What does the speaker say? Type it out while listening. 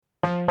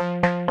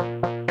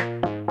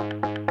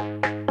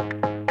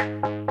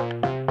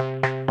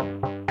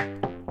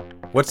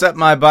What's up,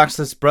 my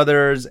boxless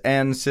brothers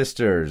and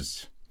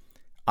sisters?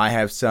 I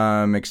have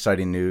some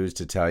exciting news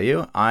to tell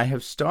you. I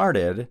have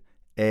started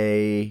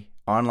a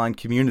online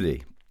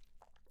community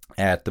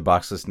at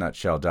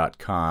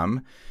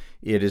TheBoxlessNutshell.com.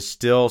 It is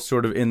still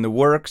sort of in the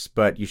works,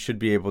 but you should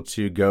be able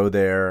to go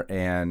there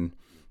and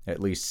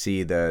at least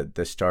see the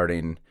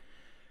starting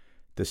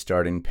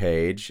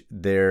page.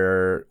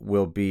 There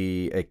will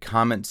be a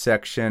comment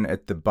section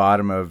at the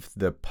bottom of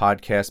the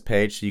podcast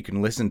page, so you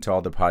can listen to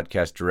all the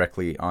podcasts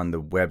directly on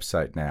the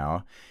website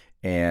now.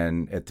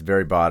 And at the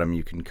very bottom,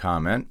 you can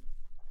comment.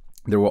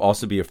 There will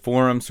also be a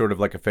forum, sort of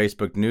like a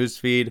Facebook news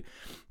feed.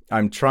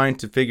 I'm trying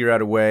to figure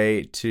out a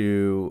way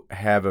to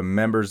have a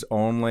members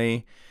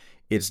only.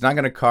 It's not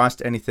going to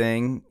cost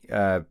anything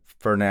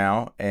for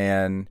now,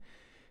 and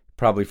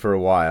probably for a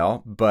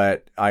while,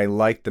 but I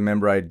like the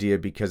member idea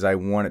because I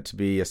want it to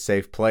be a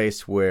safe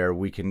place where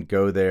we can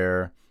go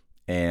there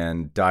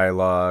and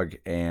dialogue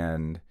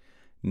and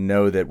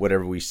know that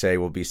whatever we say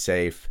will be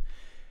safe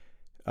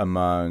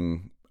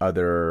among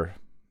other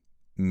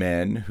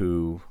men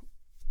who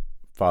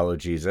follow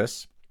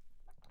Jesus.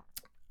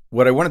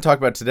 What I want to talk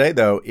about today,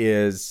 though,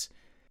 is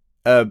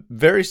a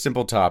very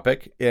simple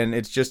topic, and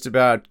it's just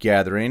about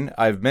gathering.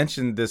 I've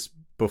mentioned this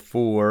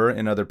before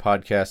in other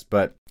podcasts,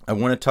 but I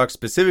want to talk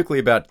specifically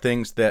about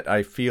things that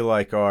I feel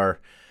like are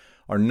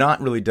not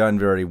really done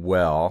very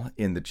well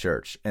in the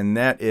church, and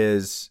that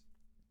is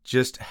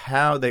just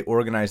how they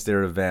organize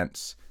their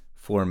events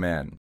for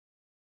men.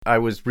 I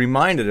was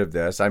reminded of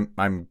this.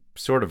 I'm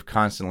sort of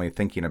constantly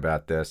thinking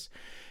about this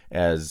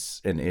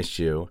as an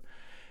issue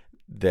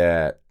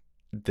that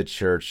the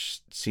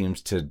church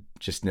seems to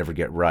just never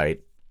get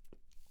right.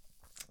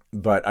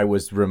 But I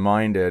was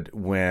reminded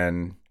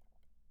when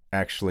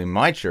actually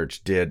my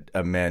church did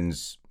a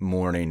men's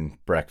morning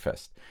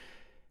breakfast.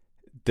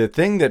 The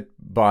thing that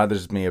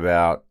bothers me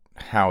about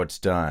how it's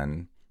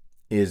done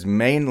is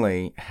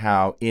mainly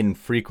how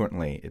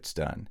infrequently it's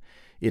done.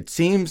 It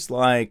seems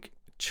like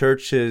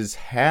churches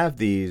have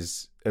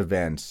these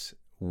events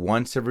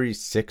once every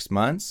 6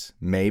 months,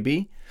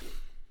 maybe.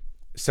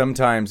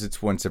 Sometimes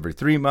it's once every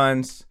 3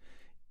 months.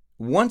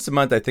 Once a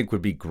month, I think,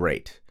 would be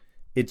great.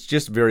 It's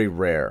just very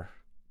rare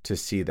to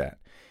see that.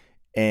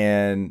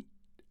 And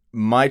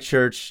my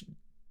church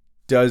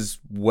does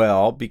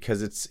well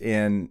because it's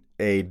in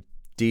a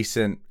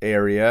decent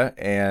area,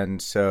 and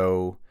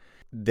so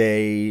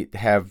they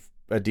have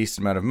a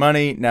decent amount of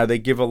money. Now, they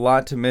give a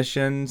lot to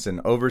missions and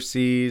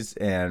overseas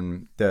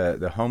and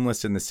the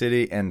homeless in the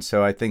city, and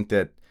so I think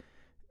that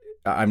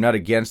I'm not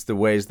against the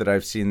ways that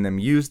I've seen them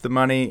use the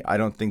money. I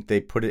don't think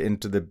they put it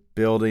into the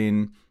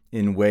building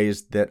in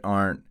ways that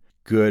aren't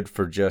good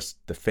for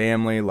just the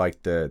family,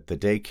 like the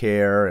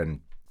daycare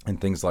and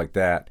things like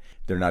that.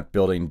 They're not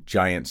building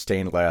giant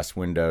stained glass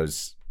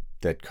windows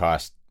that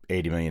cost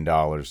 $80 million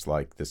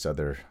like this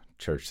other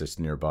church that's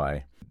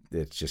nearby.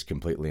 It's just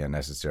completely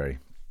unnecessary.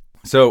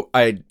 So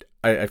I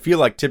feel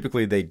like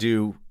typically they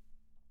do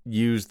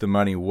use the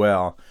money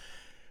well,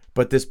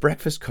 but this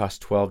breakfast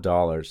cost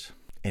 $12,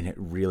 and it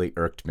really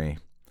irked me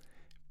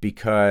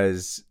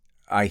because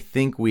I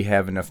think we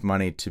have enough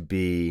money to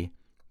be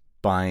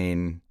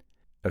buying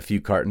a few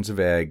cartons of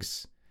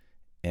eggs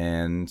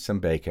and some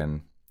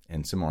bacon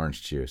and some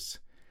orange juice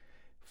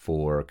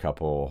for a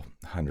couple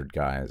hundred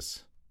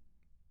guys,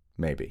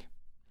 maybe.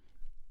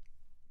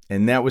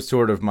 And that was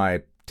sort of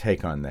my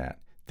take on that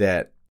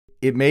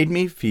it made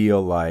me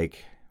feel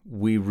like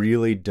we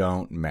really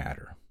don't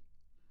matter,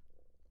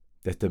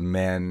 that the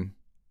men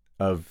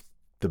of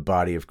the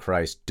body of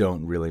Christ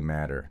don't really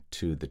matter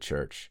to the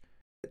church.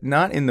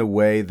 Not in the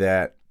way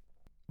that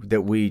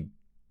we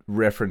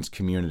reference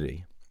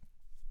community.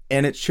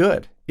 And it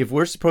should. If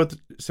we're supposed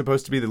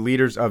to be the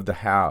leaders of the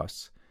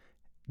house,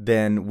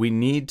 then we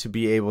need to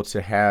be able to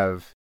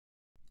have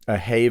a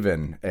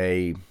haven,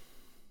 a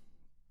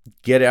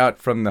get out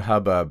from the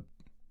hubbub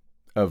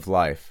of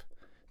life,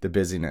 the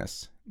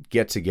busyness,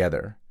 get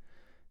together,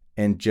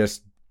 and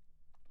just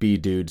be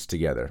dudes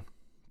together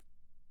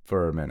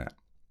for a minute.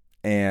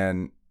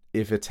 And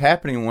if it's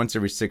happening once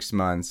every 6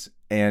 months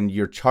and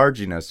you're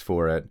charging us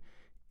for it,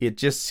 it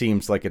just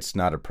seems like it's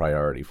not a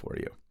priority for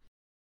you.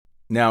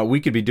 Now, we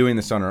could be doing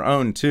this on our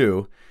own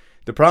too.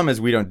 The problem is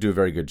we don't do a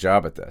very good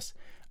job at this.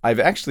 I've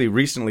actually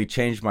recently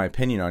changed my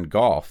opinion on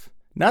golf.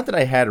 Not that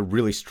I had a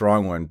really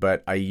strong one,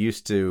 but I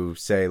used to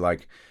say,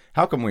 like,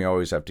 how come we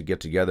always have to get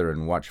together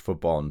and watch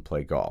football and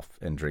play golf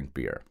and drink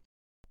beer?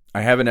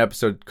 I have an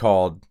episode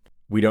called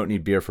We Don't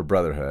Need Beer for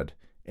Brotherhood,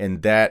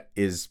 and that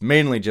is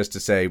mainly just to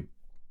say,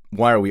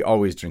 why are we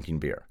always drinking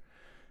beer?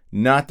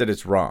 Not that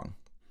it's wrong.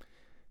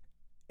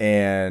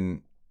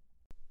 And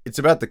it's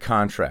about the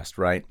contrast,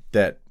 right?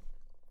 That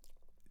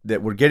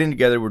we're getting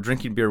together, we're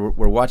drinking beer,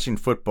 we're watching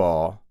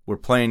football, we're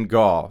playing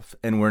golf,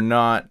 and we're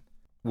not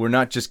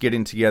just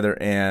getting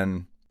together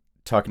and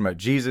talking about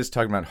Jesus,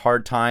 talking about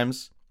hard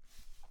times.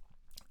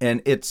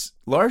 And it's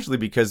largely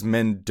because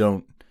men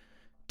don't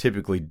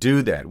typically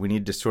do that. We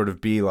need to sort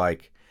of be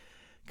like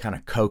kind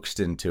of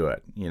coaxed into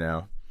it, you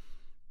know?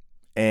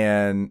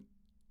 And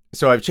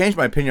So I've changed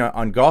my opinion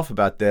on golf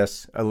about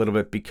this a little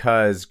bit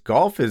because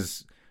golf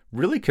is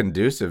really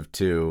conducive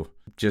to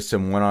just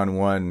some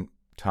one-on-one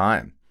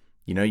time.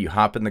 You know, you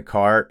hop in the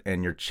cart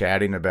and you're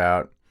chatting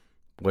about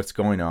what's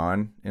going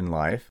on in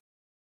life.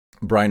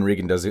 Brian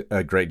Regan does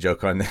a great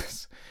joke on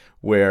this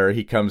where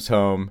he comes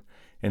home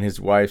and his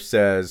wife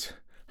says,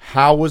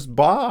 "How was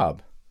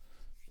Bob?"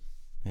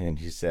 And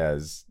he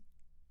says,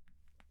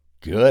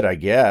 "Good, I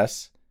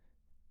guess."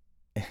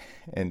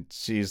 And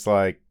she's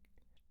like,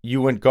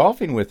 "You went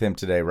golfing with him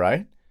today,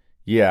 right?"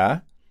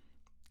 "Yeah."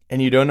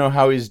 "And you don't know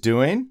how he's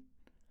doing?"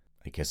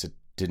 "I guess it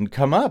didn't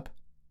come up."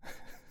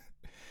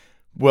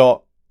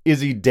 "Well, is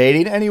he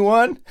dating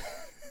anyone?"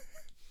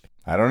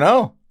 "I don't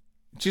know."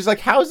 She's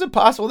like, "How is it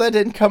possible that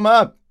didn't come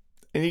up?"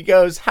 And he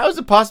goes, "How is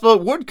it possible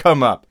it would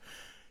come up?"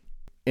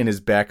 In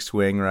his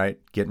backswing, right?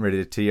 Getting ready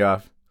to tee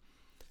off.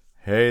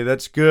 "Hey,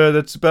 that's good.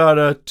 That's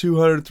about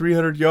 200,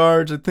 300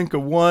 yards. I think a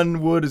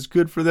 1 wood is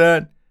good for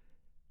that."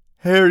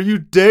 "Hey, are you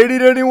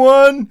dating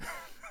anyone?"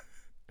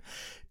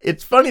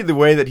 It's funny the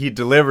way that he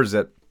delivers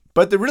it,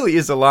 but there really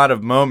is a lot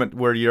of moment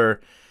where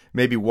you're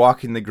maybe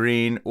walking the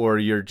green or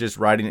you're just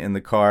riding in the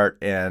cart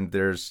and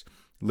there's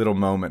little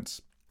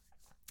moments.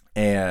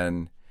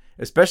 And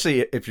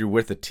especially if you're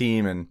with a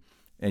team and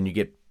you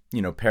get,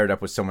 paired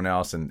up with someone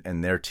else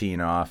and they're teeing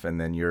off and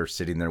then you're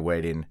sitting there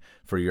waiting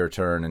for your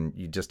turn and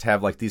you just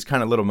have like these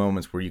kind of little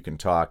moments where you can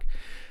talk.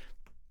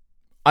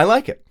 I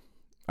like it.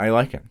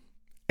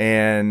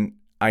 And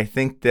I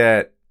think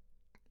that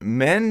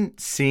men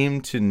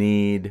seem to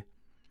need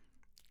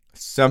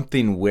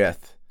something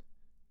with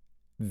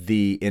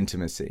the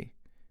intimacy.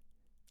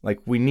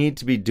 Like we need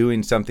to be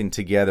doing something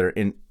together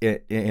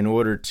in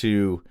order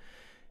to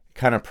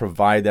kind of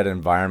provide that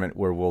environment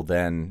where we'll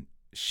then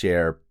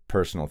share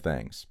personal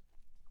things.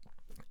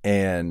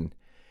 And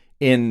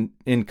in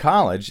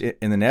college,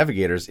 in the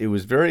Navigators, it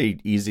was very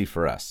easy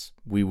for us.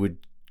 We would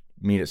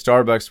meet at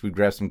Starbucks, we'd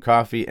grab some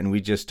coffee, and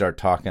we'd just start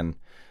talking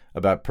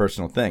about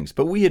personal things.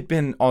 But we had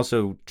been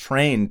also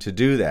trained to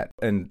do that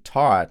and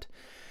taught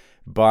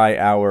by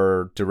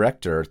our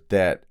director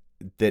that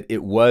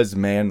it was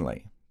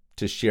manly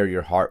to share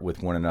your heart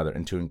with one another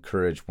and to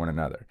encourage one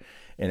another.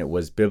 And it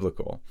was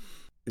biblical.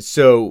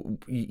 So,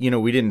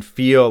 we didn't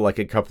feel like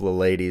a couple of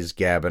ladies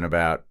gabbing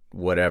about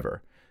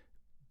whatever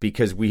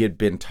because we had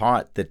been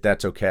taught that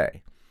that's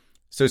okay.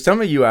 So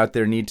some of you out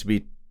there need to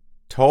be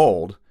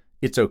told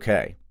it's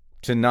okay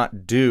to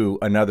not do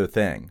another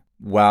thing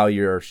while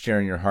you're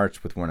sharing your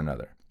hearts with one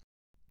another.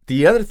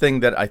 The other thing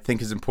that I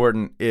think is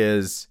important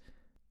is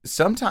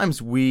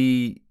sometimes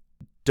we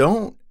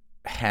don't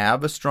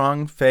have a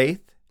strong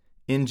faith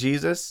in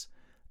Jesus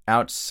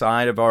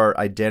outside of our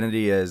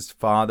identity as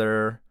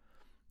father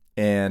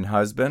and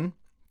husband.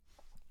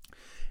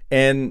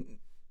 And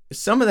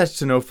some of that's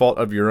to no fault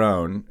of your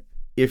own.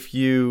 If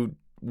you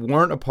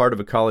weren't a part of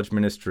a college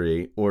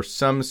ministry or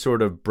some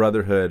sort of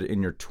brotherhood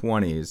in your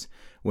 20s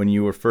when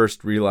you were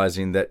first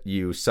realizing that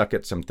you suck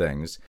at some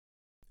things,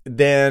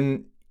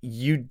 then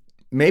you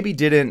maybe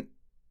didn't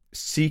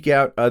seek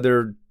out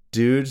other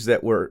dudes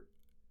that were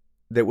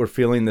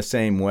feeling the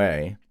same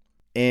way.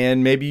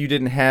 And maybe you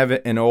didn't have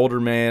an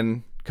older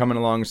man coming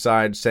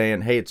alongside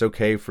saying, "Hey, it's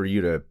okay for you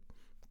to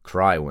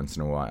cry once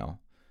in a while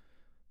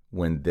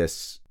when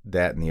this,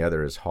 that, and the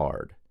other is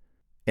hard."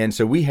 And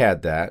so we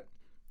had that.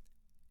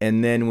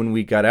 And then when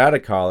we got out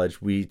of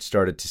college, we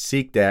started to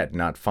seek that and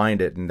not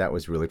find it. And that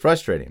was really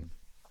frustrating.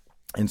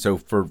 And so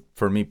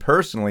for me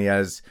personally,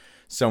 as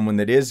someone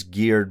that is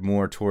geared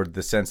more toward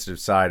the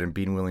sensitive side and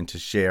being willing to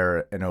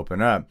share and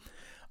open up,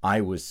 I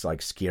was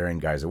like scaring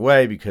guys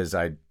away because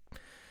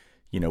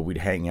we'd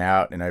hang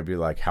out and I'd be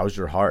like, "How's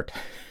your heart?"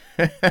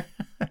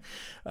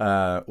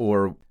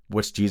 Or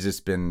 "What's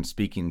Jesus been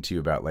speaking to you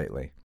about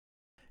lately?"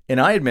 And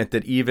I admit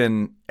that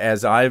even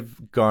as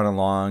I've gone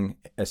along,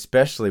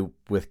 especially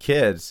with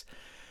kids,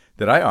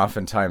 that I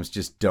oftentimes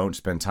just don't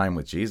spend time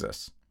with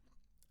Jesus.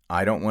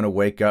 I don't want to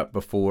wake up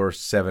before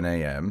 7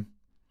 a.m.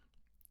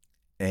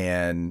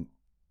 And,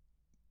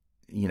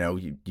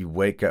 you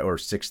wake up or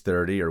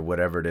 6:30 or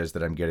whatever it is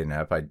that I'm getting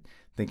up. I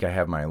think I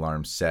have my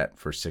alarm set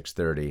for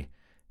 6:30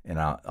 and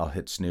I'll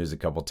hit snooze a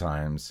couple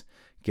times,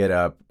 get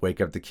up, wake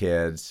up the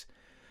kids,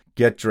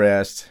 get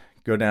dressed,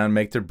 go down,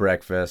 make their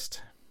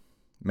breakfast,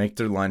 make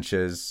their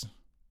lunches,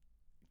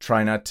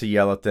 try not to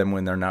yell at them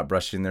when they're not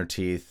brushing their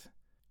teeth.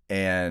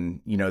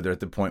 And, they're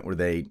at the point where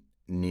they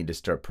need to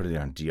start putting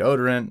on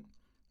deodorant.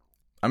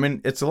 I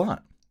mean, it's a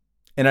lot.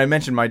 And I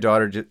mentioned my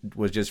daughter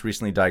was just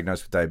recently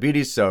diagnosed with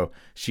diabetes, so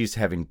she's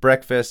having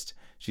breakfast.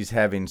 She's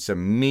having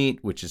some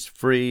meat, which is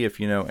free if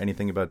you know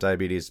anything about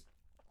diabetes,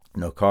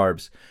 no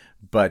carbs.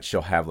 But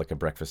she'll have like a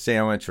breakfast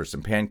sandwich or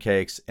some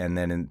pancakes. And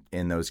then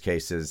in those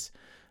cases,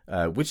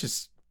 which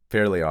is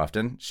fairly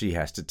often, she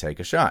has to take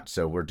a shot.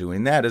 So we're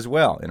doing that as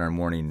well in our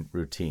morning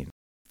routine.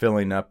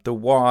 Filling up the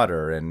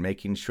water and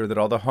making sure that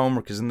all the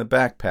homework is in the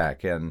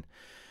backpack.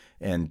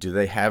 And do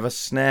they have a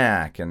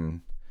snack?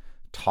 And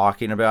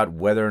talking about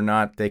whether or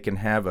not they can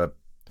have a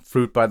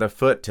fruit by the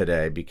foot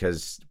today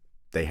because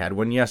they had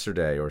one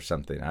yesterday or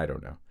something. I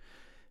don't know.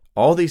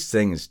 All these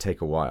things take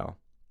a while.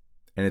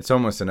 and it's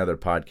almost another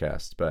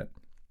podcast, but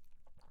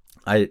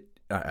I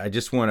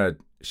just want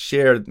to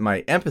share my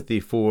empathy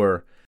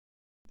for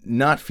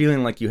not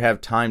feeling like you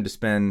have time to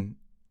spend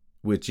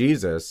with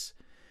Jesus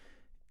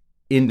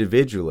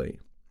individually.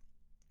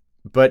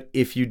 But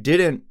if you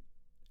didn't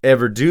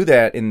ever do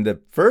that in the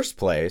first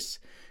place,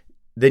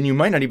 then you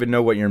might not even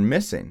know what you're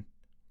missing,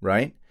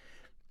 right?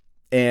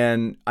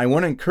 And I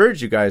want to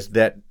encourage you guys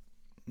that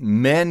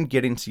men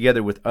getting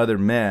together with other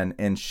men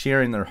and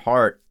sharing their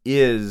heart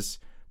is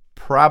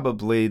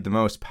probably the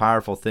most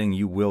powerful thing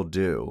you will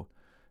do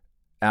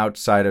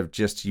outside of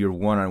just your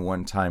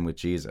one-on-one time with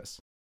Jesus.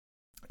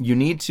 You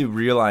need to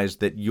realize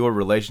that your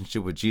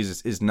relationship with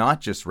Jesus is not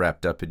just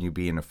wrapped up in you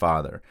being a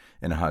father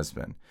and a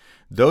husband.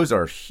 Those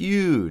are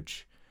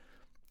huge.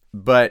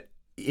 But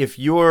if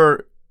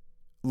you're,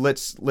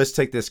 let's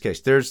take this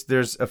case.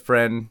 There's a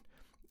friend,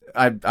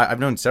 I've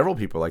known several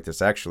people like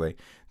this actually.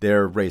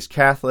 They're raised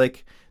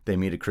Catholic, they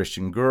meet a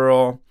Christian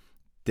girl,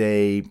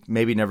 they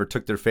maybe never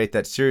took their faith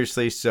that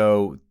seriously,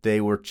 so they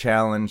were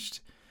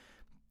challenged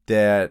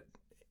that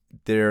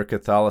their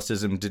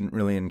Catholicism didn't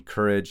really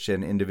encourage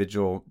an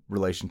individual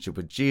relationship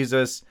with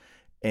Jesus,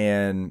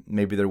 and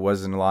maybe there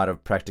wasn't a lot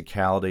of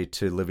practicality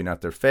to living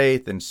out their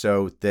faith, and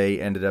so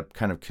they ended up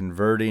kind of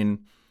converting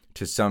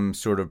to some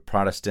sort of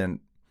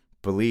Protestant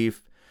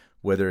belief,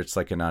 whether it's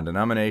like a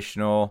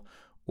non-denominational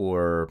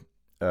or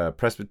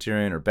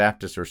Presbyterian or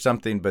Baptist or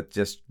something, but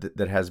just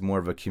that has more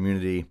of a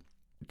community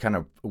kind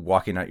of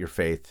walking out your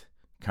faith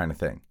kind of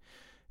thing.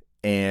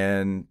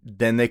 And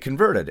then they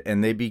converted,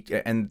 and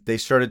they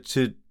started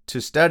to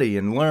study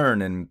and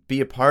learn and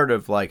be a part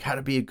of like how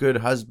to be a good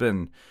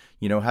husband,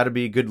 how to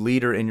be a good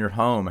leader in your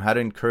home, how to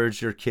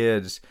encourage your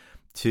kids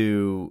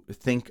to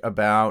think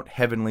about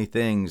heavenly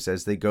things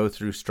as they go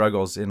through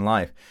struggles in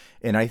life.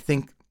 And I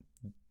think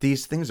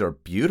these things are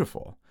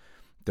beautiful.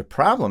 The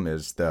problem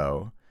is,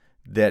 though,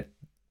 that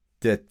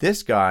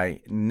this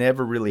guy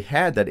never really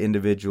had that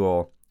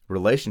individual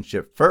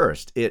relationship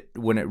first.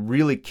 When it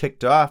really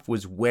kicked off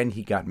was when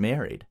he got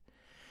married.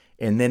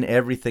 And then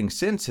everything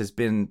since has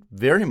been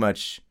very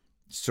much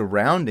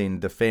surrounding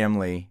the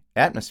family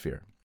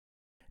atmosphere.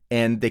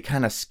 And they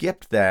kind of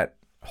skipped that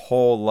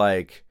whole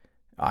like,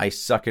 I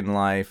suck in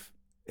life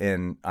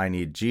and I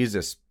need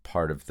Jesus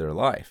part of their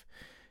life.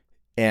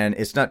 And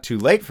it's not too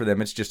late for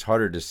them. It's just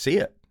harder to see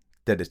it,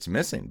 that it's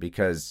missing,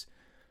 because,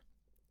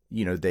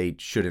 they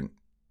shouldn't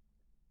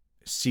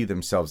see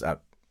themselves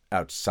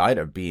outside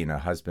of being a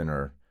husband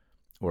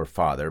or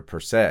father per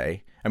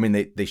se. I mean,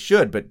 they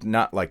should, but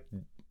not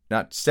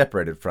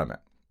separated from it,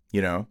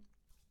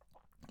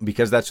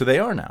 because that's who they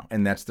are now,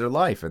 and that's their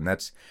life, and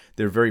that's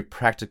their very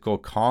practical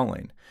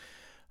calling.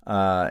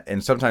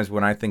 And sometimes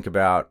when I think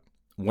about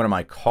what am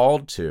I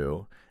called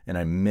to, and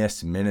I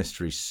miss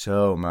ministry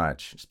so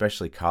much,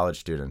 especially college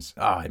students.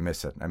 I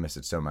miss it. I miss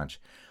it so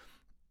much.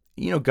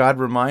 God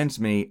reminds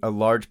me a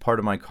large part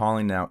of my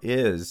calling now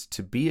is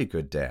to be a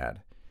good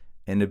dad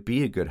and to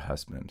be a good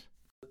husband.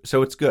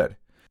 So it's good.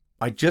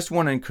 I just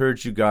want to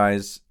encourage you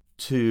guys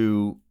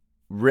to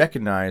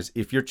recognize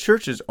if your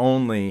church is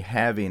only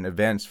having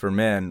events for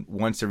men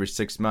once every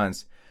 6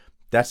 months,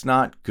 that's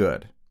not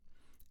good.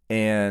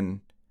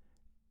 And,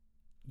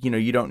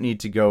 you don't need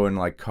to go and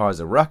like cause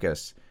a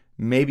ruckus.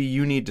 Maybe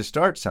you need to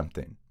start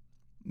something.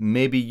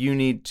 Maybe you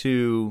need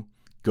to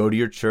go to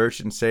your church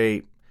and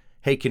say,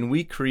 hey, can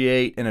we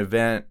create an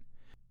event?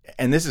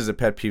 And this is a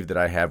pet peeve that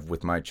I have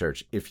with my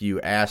church. If you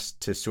ask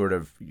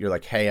to you're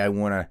like, hey, I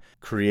want to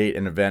create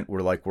an event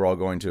where like we're all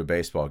going to a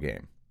baseball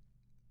game.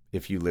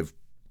 If you live,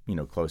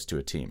 close to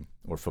a team,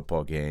 or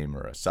football game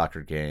or a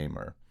soccer game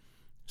or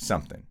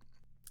something.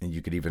 And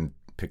you could even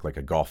pick like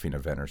a golfing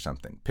event or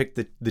something. Pick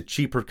the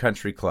cheaper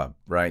country club,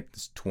 right?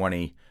 It's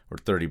 $20 or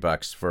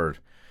 $30 for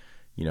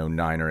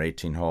 9 or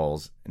 18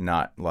 holes,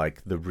 not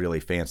like the really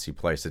fancy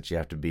place that you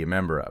have to be a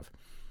member of,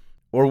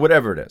 or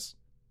whatever it is,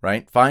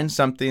 right? Find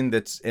something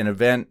that's an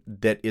event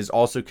that is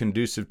also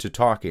conducive to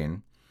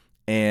talking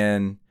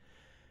and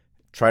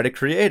try to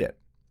create it.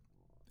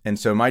 And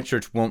so my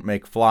church won't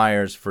make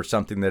flyers for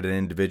something that an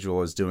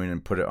individual is doing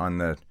and put it on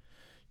the,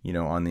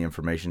 on the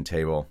information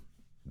table.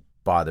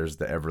 Bothers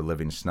the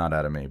ever-living snot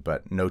out of me,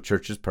 but no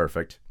church is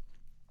perfect.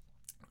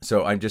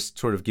 So I'm just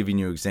sort of giving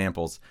you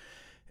examples.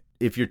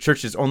 If your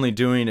church is only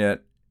doing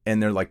it and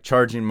they're like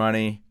charging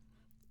money,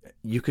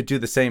 you could do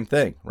the same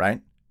thing, right?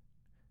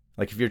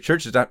 Like if your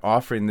church is not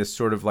offering this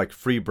sort of like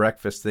free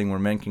breakfast thing where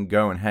men can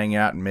go and hang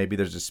out and maybe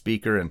there's a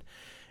speaker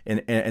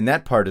and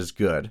that part is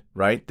good,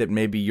 right? That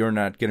maybe you're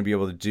not going to be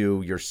able to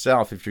do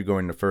yourself if you're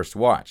going to First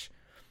Watch.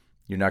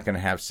 You're not going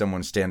to have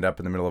someone stand up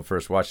in the middle of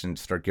First Watch and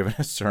start giving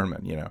a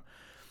sermon,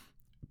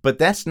 But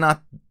that's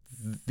not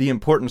the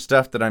important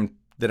stuff that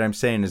I'm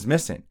saying is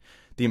missing.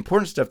 The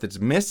important stuff that's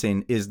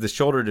missing is the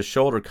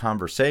shoulder-to-shoulder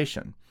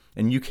conversation.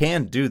 And you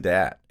can do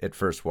that at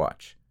First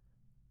Watch,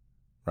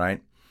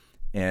 right?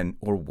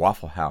 Or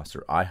Waffle House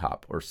or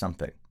IHOP or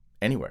something,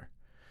 anywhere.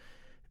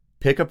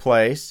 Pick a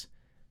place,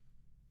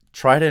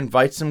 try to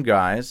invite some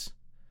guys,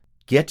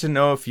 get to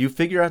know a few,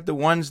 figure out the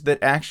ones that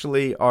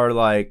actually are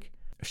like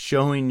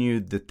showing you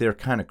that they're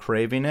kind of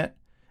craving it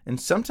And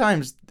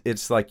sometimes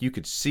it's like you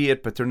could see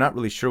it, but they're not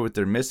really sure what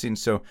they're missing.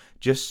 So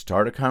just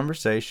start a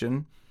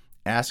conversation,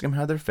 ask them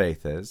how their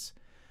faith is,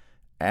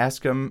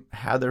 ask them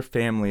how their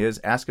family is,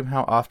 ask them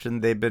how often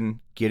they've been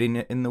getting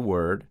it in the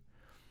Word,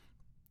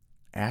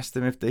 ask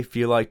them if they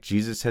feel like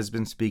Jesus has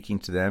been speaking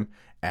to them,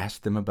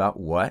 ask them about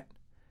what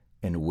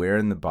and where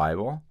in the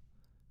Bible.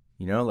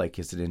 Like,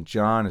 is it in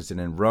John? Is it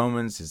in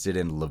Romans? Is it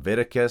in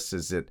Leviticus?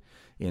 Is it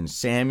in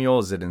Samuel?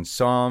 Is it in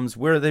Psalms?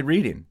 Where are they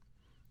reading?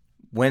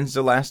 When's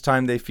the last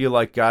time they feel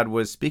like God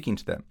was speaking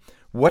to them?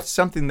 What's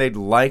something they'd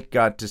like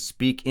God to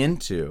speak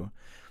into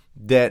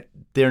that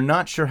they're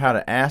not sure how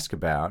to ask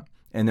about,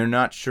 and they're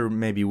not sure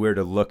maybe where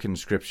to look in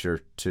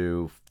Scripture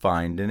to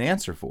find an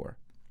answer for?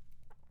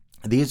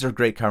 These are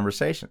great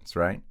conversations,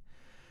 right?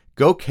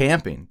 Go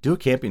camping. Do a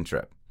camping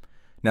trip.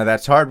 Now,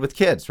 that's hard with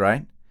kids,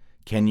 right?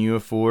 Can you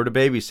afford a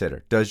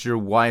babysitter? Does your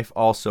wife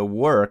also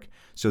work?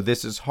 So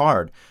this is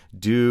hard.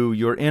 Do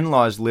your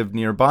in-laws live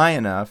nearby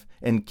enough,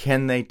 and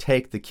can they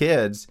take the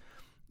kids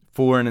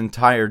for an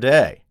entire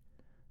day?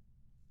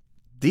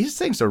 These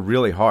things are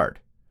really hard,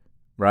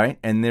 right?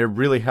 And they're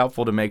really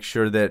helpful to make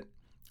sure that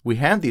we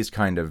have these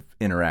kind of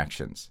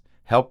interactions.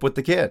 Help with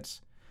the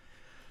kids.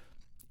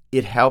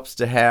 It helps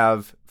to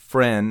have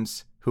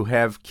friends who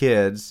have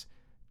kids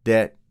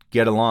that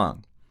get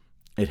along.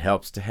 It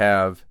helps to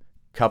have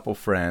couple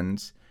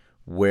friends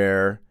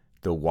where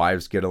the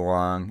wives get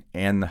along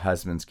and the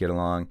husbands get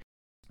along.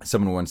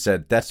 Someone once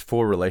said, that's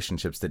 4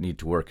 relationships that need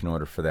to work in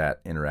order for that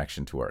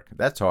interaction to work.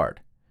 That's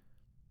hard.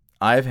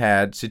 I've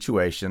had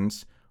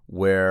situations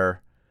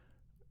where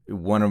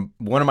one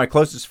of my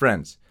closest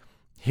friends,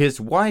 his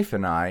wife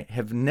and I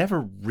have never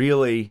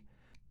really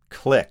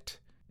clicked,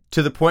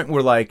 to the point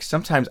where, like,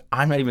 sometimes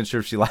I'm not even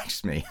sure if she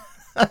likes me,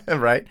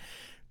 right?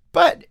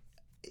 But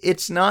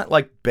it's not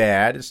like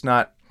bad. It's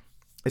not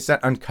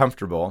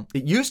uncomfortable.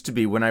 It used to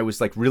be when I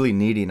was like really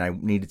needy, I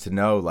needed to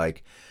know,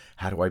 like,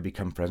 how do I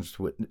become friends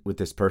with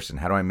this person?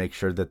 How do I make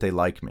sure that they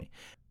like me?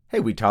 Hey,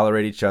 we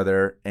tolerate each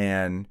other,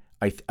 and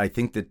I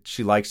think that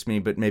she likes me,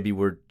 but maybe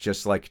we're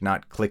just like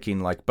not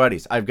clicking like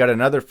buddies. I've got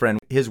another friend,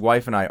 his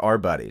wife and I are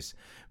buddies,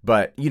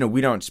 but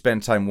we don't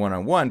spend time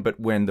one-on-one, but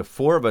when the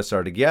 4 of us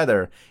are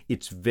together,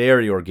 it's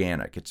very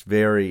organic. It's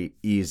very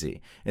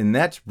easy. And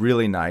that's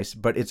really nice,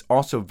 but it's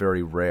also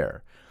very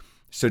rare.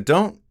 So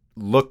don't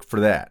look for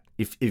that.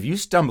 If you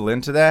stumble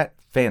into that,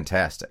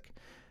 fantastic.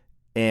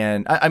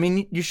 And I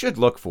mean, you should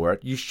look for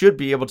it. You should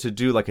be able to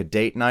do like a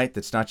date night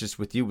that's not just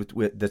with you,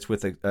 that's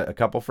with a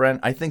couple friend.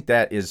 I think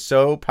that is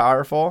so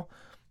powerful,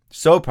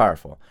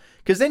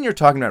 because then you're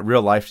talking about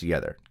real life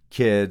together,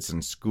 kids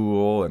and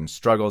school and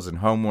struggles and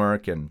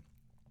homework and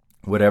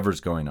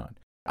whatever's going on.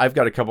 I've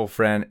got a couple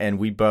friend, and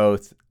we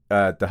both,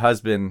 the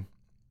husband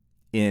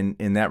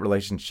in that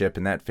relationship,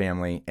 in that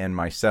family, and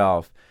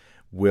myself,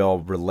 will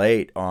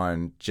relate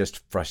on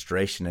just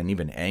frustration and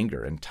even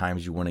anger, and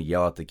times you want to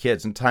yell at the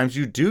kids, and times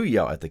you do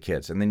yell at the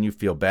kids, and then you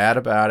feel bad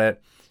about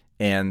it,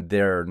 and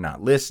they're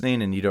not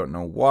listening, and you don't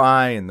know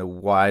why, and the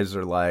wives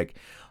are like,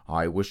 oh,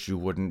 I wish you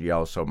wouldn't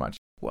yell so much.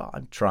 Well,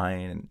 I'm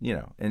trying,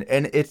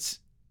 and it's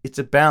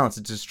a balance,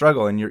 it's a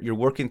struggle, and you're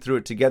working through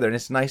it together, and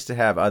it's nice to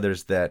have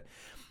others that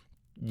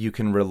you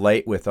can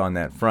relate with on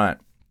that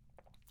front.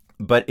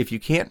 But if you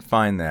can't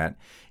find that,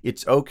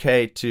 it's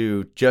okay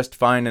to just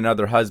find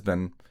another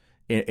husband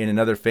in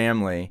another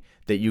family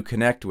that you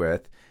connect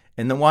with,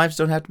 and the wives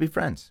don't have to be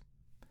friends.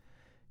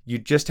 You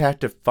just have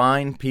to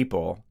find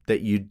people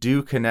that you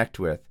do connect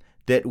with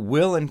that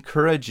will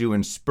encourage you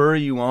and spur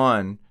you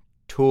on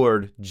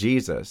toward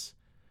Jesus,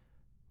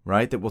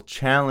 right? That will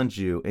challenge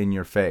you in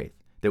your faith,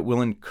 that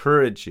will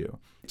encourage you.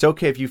 It's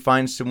okay if you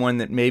find someone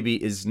that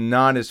maybe is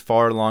not as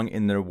far along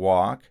in their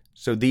walk.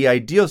 So the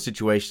ideal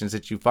situation is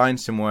that you find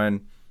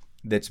someone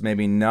that's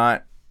maybe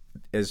not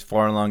as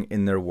far along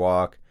in their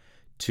walk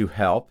to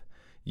help.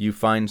 You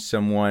find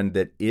someone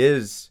that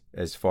is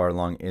as far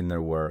along in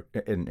their work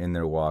in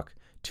their walk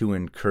to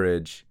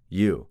encourage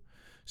you.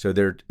 So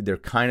they're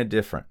kind of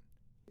different.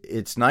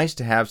 It's nice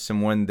to have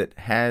someone that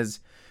has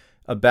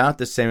about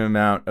the same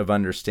amount of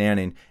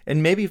understanding,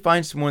 and maybe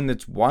find someone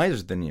that's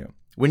wiser than you.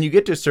 When you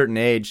get to a certain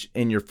age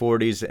in your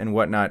 40s and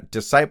whatnot,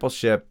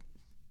 discipleship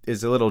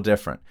is a little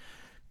different.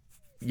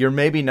 You're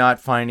maybe not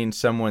finding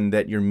someone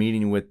that you're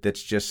meeting with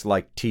that's just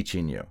like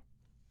teaching you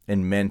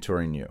and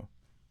mentoring you.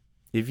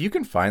 If you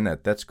can find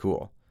that, that's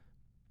cool.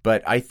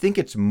 But I think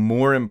it's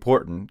more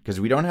important, because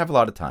we don't have a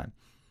lot of time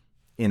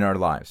in our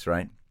lives,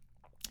 right?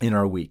 In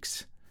our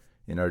weeks,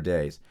 in our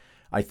days.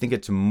 I think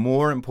it's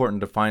more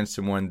important to find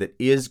someone that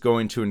is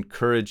going to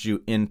encourage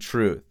you in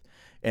truth.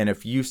 And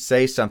if you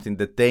say something,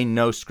 that they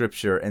know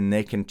Scripture and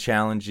they can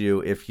challenge you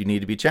if you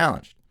need to be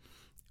challenged,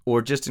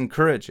 or just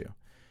encourage you.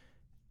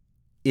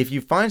 If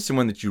you find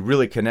someone that you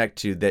really connect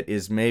to that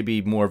is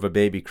maybe more of a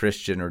baby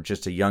Christian or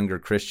just a younger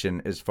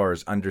Christian as far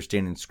as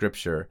understanding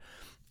Scripture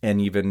and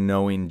even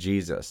knowing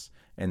Jesus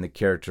and the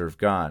character of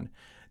God,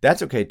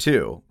 that's okay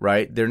too,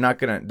 right? They're not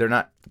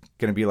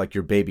gonna be like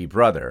your baby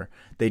brother.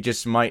 They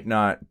just might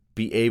not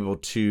be able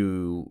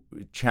to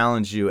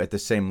challenge you at the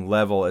same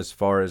level as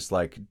far as,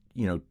 like,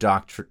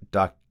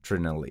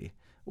 doctrinally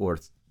or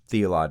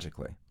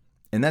theologically.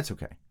 And that's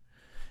okay.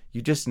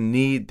 You just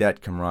need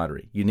that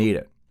camaraderie. You need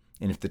it.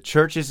 And if the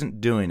church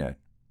isn't doing it,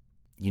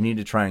 you need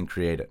to try and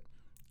create it.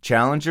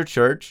 Challenge your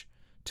church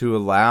to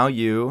allow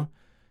you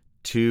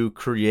to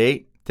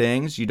create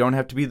things. You don't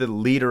have to be the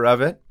leader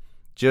of it.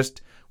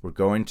 Just, we're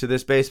going to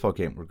this baseball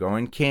game. We're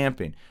going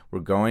camping. We're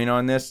going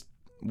on this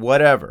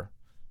whatever.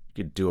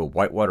 You could do a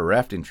whitewater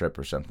rafting trip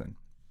or something.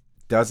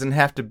 Doesn't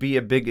have to be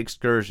a big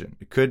excursion.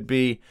 It could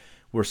be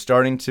we're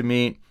starting to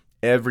meet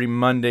every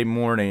Monday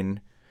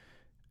morning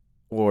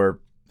or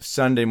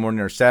Sunday morning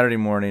or Saturday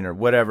morning or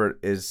whatever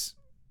is.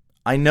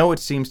 I know it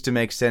seems to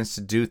make sense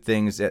to do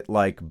things at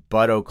like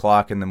butt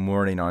o'clock in the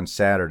morning on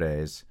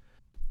Saturdays.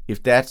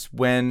 If that's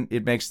when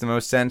it makes the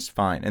most sense,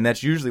 fine. And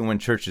that's usually when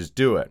churches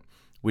do it,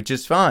 which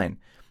is fine.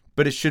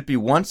 But it should be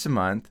once a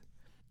month.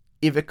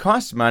 If it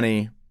costs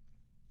money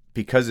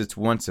because it's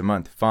once a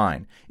month,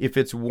 fine. If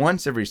it's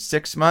once every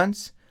 6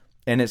 months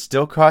and it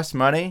still costs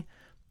money,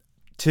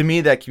 to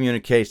me that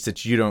communicates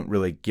that you don't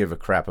really give a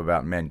crap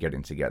about men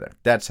getting together.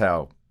 That's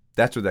what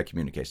that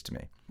communicates to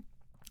me.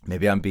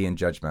 Maybe I'm being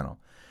judgmental.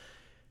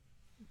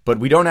 But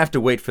we don't have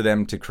to wait for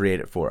them to create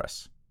it for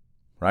us,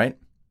 right?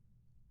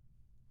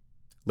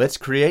 Let's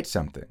create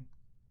something.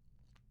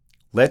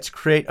 Let's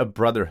create a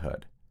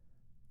brotherhood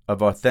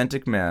of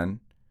authentic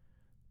men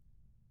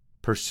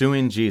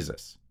pursuing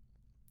Jesus.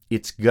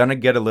 It's going to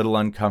get a little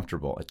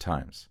uncomfortable at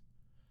times.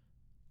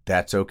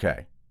 That's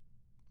okay.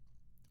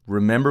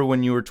 Remember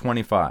when you were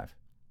 25,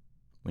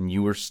 when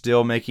you were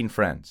still making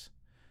friends.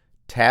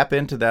 Tap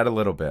into that a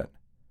little bit.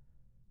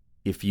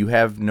 If you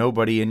have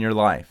nobody in your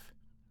life,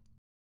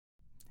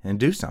 and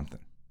do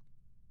something.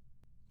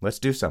 Let's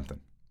do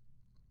something.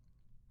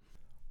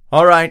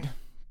 All right.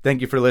 Thank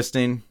you for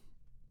listening.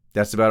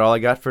 That's about all I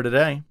got for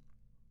today.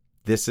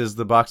 This is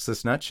The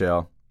Boxless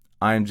Nutshell.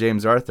 I'm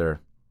James Arthur,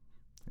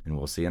 and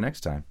we'll see you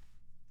next time.